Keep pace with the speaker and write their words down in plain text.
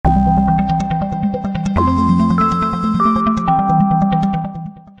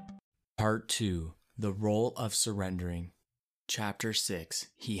2, The Role of Surrendering. Chapter 6,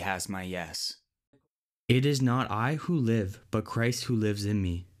 He Has My Yes. It is not I who live, but Christ who lives in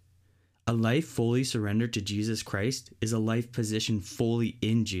me. A life fully surrendered to Jesus Christ is a life positioned fully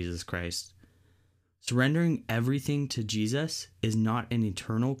in Jesus Christ. Surrendering everything to Jesus is not an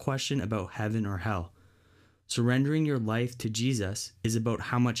eternal question about heaven or hell. Surrendering your life to Jesus is about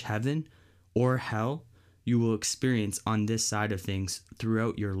how much heaven or hell you will experience on this side of things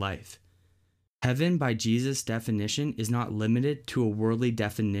throughout your life. Heaven, by Jesus' definition, is not limited to a worldly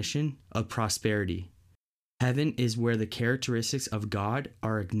definition of prosperity. Heaven is where the characteristics of God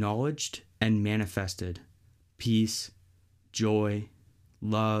are acknowledged and manifested. Peace, joy,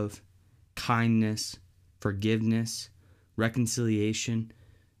 love, kindness, forgiveness, reconciliation,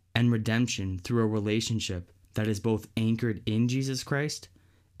 and redemption through a relationship that is both anchored in Jesus Christ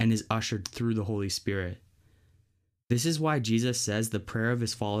and is ushered through the Holy Spirit. This is why Jesus says the prayer of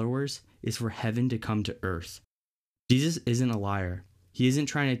his followers is for heaven to come to earth. Jesus isn't a liar. He isn't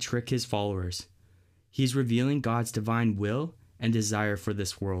trying to trick his followers. He's revealing God's divine will and desire for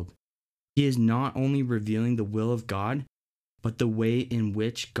this world. He is not only revealing the will of God, but the way in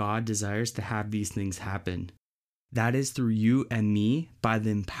which God desires to have these things happen. That is through you and me by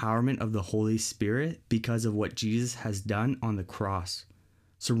the empowerment of the Holy Spirit because of what Jesus has done on the cross.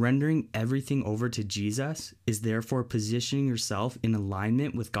 Surrendering everything over to Jesus is therefore positioning yourself in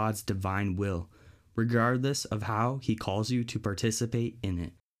alignment with God's divine will, regardless of how He calls you to participate in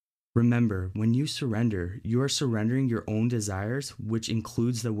it. Remember, when you surrender, you are surrendering your own desires, which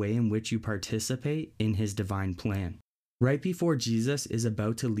includes the way in which you participate in His divine plan. Right before Jesus is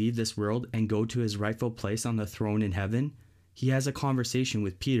about to leave this world and go to His rightful place on the throne in heaven, He has a conversation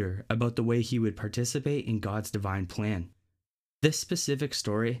with Peter about the way he would participate in God's divine plan. This specific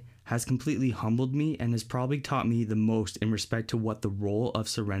story has completely humbled me and has probably taught me the most in respect to what the role of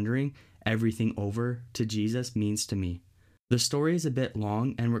surrendering everything over to Jesus means to me. The story is a bit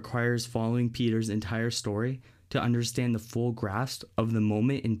long and requires following Peter's entire story to understand the full grasp of the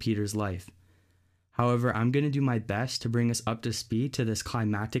moment in Peter's life. However, I'm going to do my best to bring us up to speed to this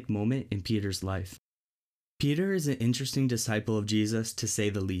climactic moment in Peter's life. Peter is an interesting disciple of Jesus, to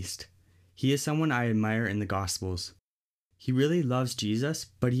say the least. He is someone I admire in the Gospels. He really loves Jesus,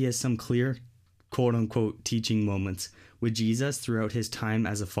 but he has some clear, quote-unquote, teaching moments with Jesus throughout his time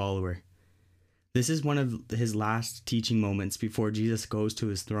as a follower. This is one of his last teaching moments before Jesus goes to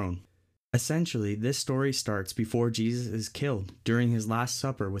his throne. Essentially, this story starts before Jesus is killed during his Last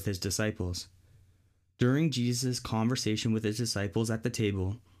Supper with his disciples. During Jesus' conversation with his disciples at the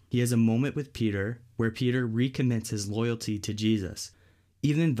table, he has a moment with Peter where Peter recommits his loyalty to Jesus,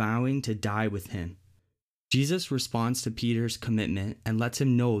 even vowing to die with him. Jesus responds to Peter's commitment and lets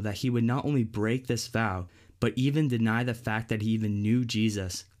him know that he would not only break this vow, but even deny the fact that he even knew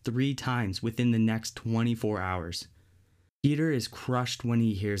Jesus 3 times within the next 24 hours. Peter is crushed when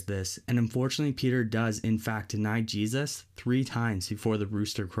he hears this, and unfortunately Peter does in fact deny Jesus 3 times before the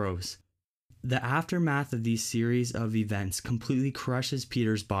rooster crows. The aftermath of these series of events completely crushes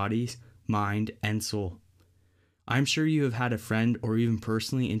Peter's body, mind, and soul. I'm sure you have had a friend or even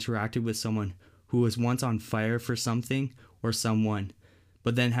personally interacted with someone who was once on fire for something or someone,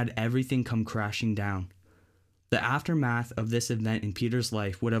 but then had everything come crashing down. The aftermath of this event in Peter's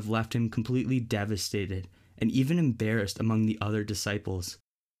life would have left him completely devastated and even embarrassed among the other disciples.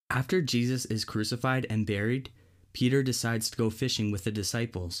 After Jesus is crucified and buried, Peter decides to go fishing with the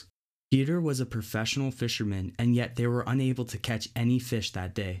disciples. Peter was a professional fisherman, and yet they were unable to catch any fish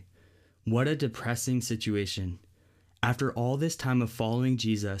that day. What a depressing situation. After all this time of following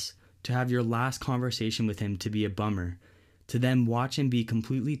Jesus, to have your last conversation with him to be a bummer, to then watch him be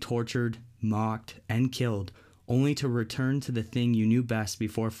completely tortured, mocked, and killed, only to return to the thing you knew best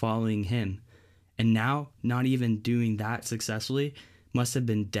before following him, and now not even doing that successfully, must have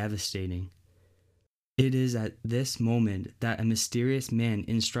been devastating. It is at this moment that a mysterious man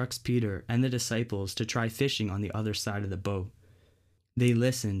instructs Peter and the disciples to try fishing on the other side of the boat. They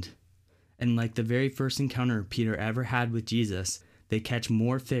listened, and like the very first encounter Peter ever had with Jesus, they catch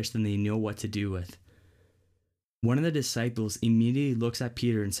more fish than they know what to do with. One of the disciples immediately looks at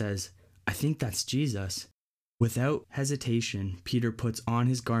Peter and says, "I think that's Jesus." Without hesitation, Peter puts on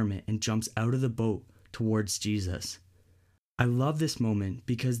his garment and jumps out of the boat towards Jesus. I love this moment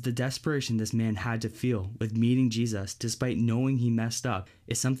because the desperation this man had to feel with meeting Jesus despite knowing he messed up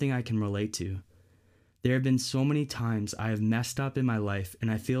is something I can relate to. There have been so many times I have messed up in my life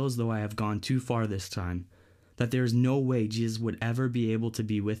and I feel as though I have gone too far this time, that there is no way Jesus would ever be able to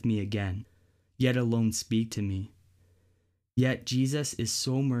be with me again, yet alone speak to me. Yet Jesus is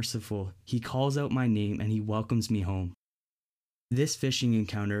so merciful, he calls out my name and he welcomes me home. This fishing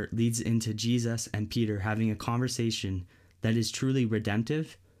encounter leads into Jesus and Peter having a conversation that is truly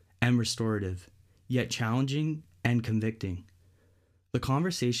redemptive and restorative, yet challenging and convicting. The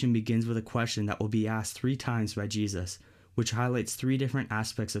conversation begins with a question that will be asked 3 times by Jesus, which highlights 3 different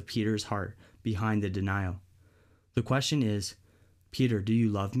aspects of Peter's heart behind the denial. The question is, "Peter, do you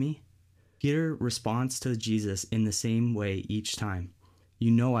love me?" Peter responds to Jesus in the same way each time.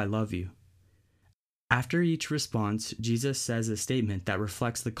 "You know I love you." After each response, Jesus says a statement that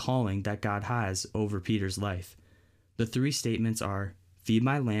reflects the calling that God has over Peter's life. The 3 statements are, "Feed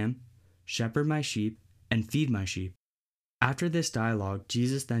my lamb," "Shepherd my sheep," and "Feed my sheep." After this dialogue,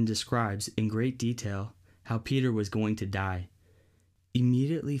 Jesus then describes in great detail how Peter was going to die.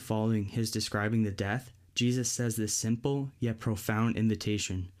 Immediately following his describing the death, Jesus says this simple yet profound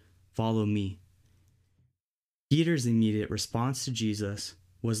invitation, "Follow me." Peter's immediate response to Jesus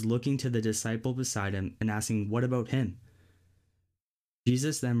was looking to the disciple beside him and asking, "What about him?"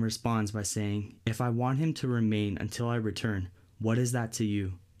 Jesus then responds by saying, "If I want him to remain until I return, what is that to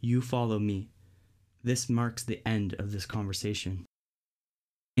you? You follow me." This marks the end of this conversation.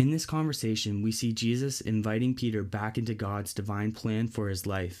 In this conversation, we see Jesus inviting Peter back into God's divine plan for his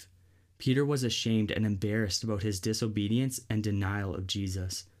life. Peter was ashamed and embarrassed about his disobedience and denial of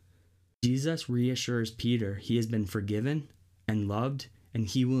Jesus. Jesus reassures Peter he has been forgiven and loved, and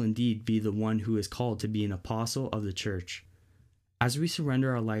he will indeed be the one who is called to be an apostle of the church. As we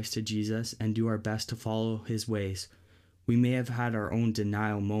surrender our lives to Jesus and do our best to follow his ways, we may have had our own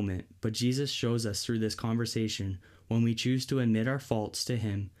denial moment, but Jesus shows us through this conversation when we choose to admit our faults to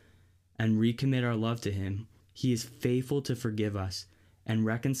him and recommit our love to him, he is faithful to forgive us and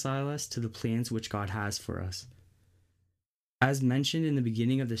reconcile us to the plans which God has for us. As mentioned in the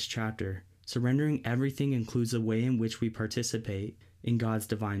beginning of this chapter, surrendering everything includes the way in which we participate in God's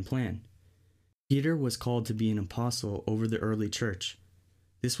divine plan. Peter was called to be an apostle over the early church.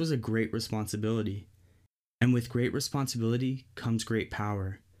 This was a great responsibility, and with great responsibility comes great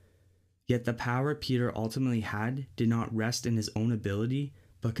power. Yet the power Peter ultimately had did not rest in his own ability,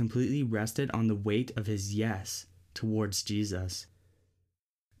 but completely rested on the weight of his yes towards Jesus.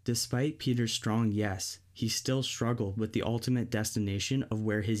 Despite Peter's strong yes, he still struggled with the ultimate destination of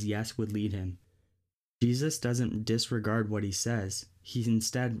where his yes would lead him. Jesus doesn't disregard what he says, he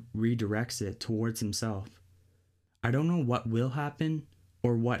instead redirects it towards himself. I don't know what will happen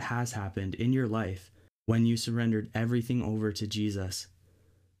or what has happened in your life when you surrendered everything over to Jesus.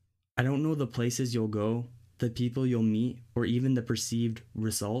 I don't know the places you'll go, the people you'll meet, or even the perceived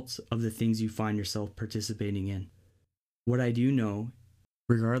results of the things you find yourself participating in. What I do know,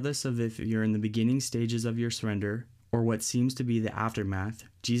 regardless of if you're in the beginning stages of your surrender or what seems to be the aftermath,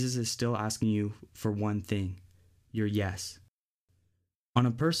 Jesus is still asking you for one thing, your yes. On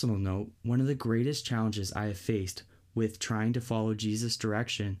a personal note, one of the greatest challenges I have faced with trying to follow Jesus'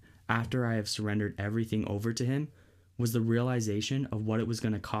 direction after I have surrendered everything over to him was the realization of what it was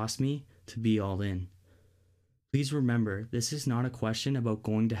going to cost me to be all in. Please remember, this is not a question about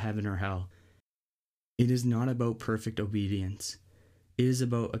going to heaven or hell. It is not about perfect obedience. It is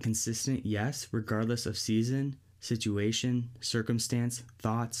about a consistent yes regardless of season, situation, circumstance,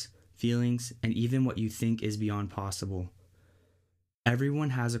 thoughts, feelings, and even what you think is beyond possible. Everyone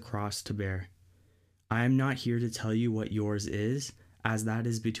has a cross to bear. I am not here to tell you what yours is, as that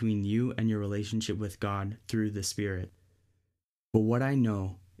is between you and your relationship with God through the Spirit. But what I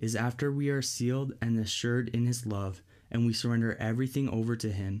know is after we are sealed and assured in his love and we surrender everything over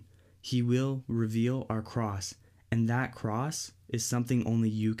to him, he will reveal our cross, and that cross is something only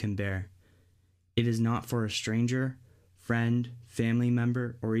you can bear. It is not for a stranger, friend, family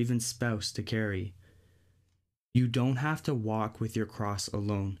member, or even spouse to carry. You don't have to walk with your cross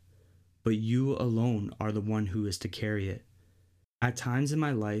alone, but you alone are the one who is to carry it. At times in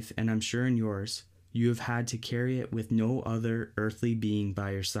my life, and I'm sure in yours, you have had to carry it with no other earthly being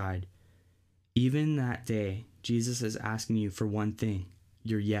by your side. Even that day, Jesus is asking you for one thing,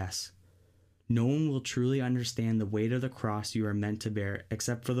 your yes. No one will truly understand the weight of the cross you are meant to bear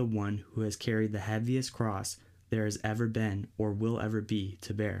except for the one who has carried the heaviest cross there has ever been or will ever be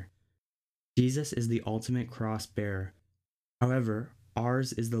to bear. Jesus is the ultimate cross bearer. However,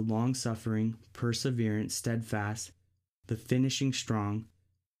 ours is the long-suffering, perseverant, steadfast, the finishing strong,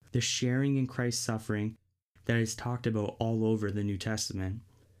 the sharing in Christ's suffering that is talked about all over the New Testament.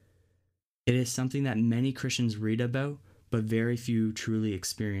 It is something that many Christians read about, but very few truly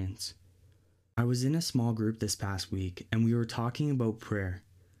experience. I was in a small group this past week, and we were talking about prayer.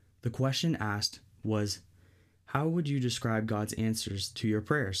 The question asked was, how would you describe God's answers to your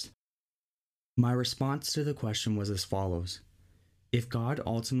prayers? My response to the question was as follows. If God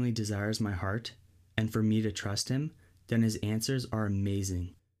ultimately desires my heart, and for me to trust him, then his answers are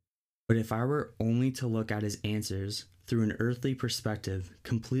amazing. But if I were only to look at his answers through an earthly perspective,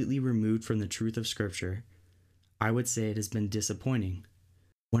 completely removed from the truth of Scripture, I would say it has been disappointing.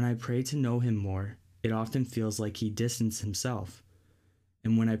 When I pray to know him more, it often feels like he distanced himself.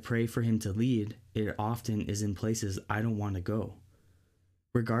 And when I pray for him to lead, it often is in places I don't want to go.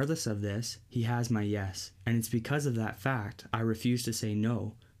 Regardless of this, he has my yes, and it's because of that fact I refuse to say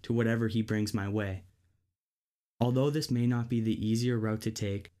no to whatever he brings my way. Although this may not be the easier route to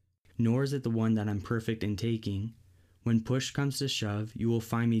take, nor is it the one that I'm perfect in taking, when push comes to shove, you will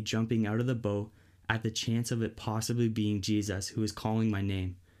find me jumping out of the boat at the chance of it possibly being Jesus who is calling my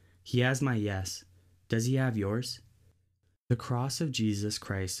name. He has my yes. Does he have yours? The cross of Jesus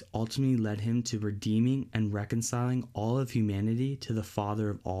Christ ultimately led him to redeeming and reconciling all of humanity to the Father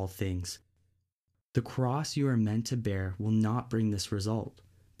of all things. The cross you are meant to bear will not bring this result,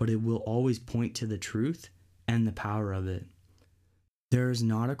 but it will always point to the truth and the power of it. There is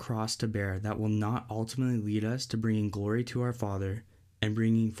not a cross to bear that will not ultimately lead us to bringing glory to our Father and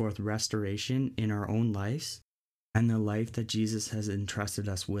bringing forth restoration in our own lives and the life that Jesus has entrusted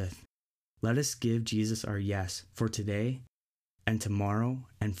us with. Let us give Jesus our yes for today and tomorrow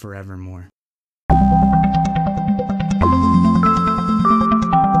and forevermore.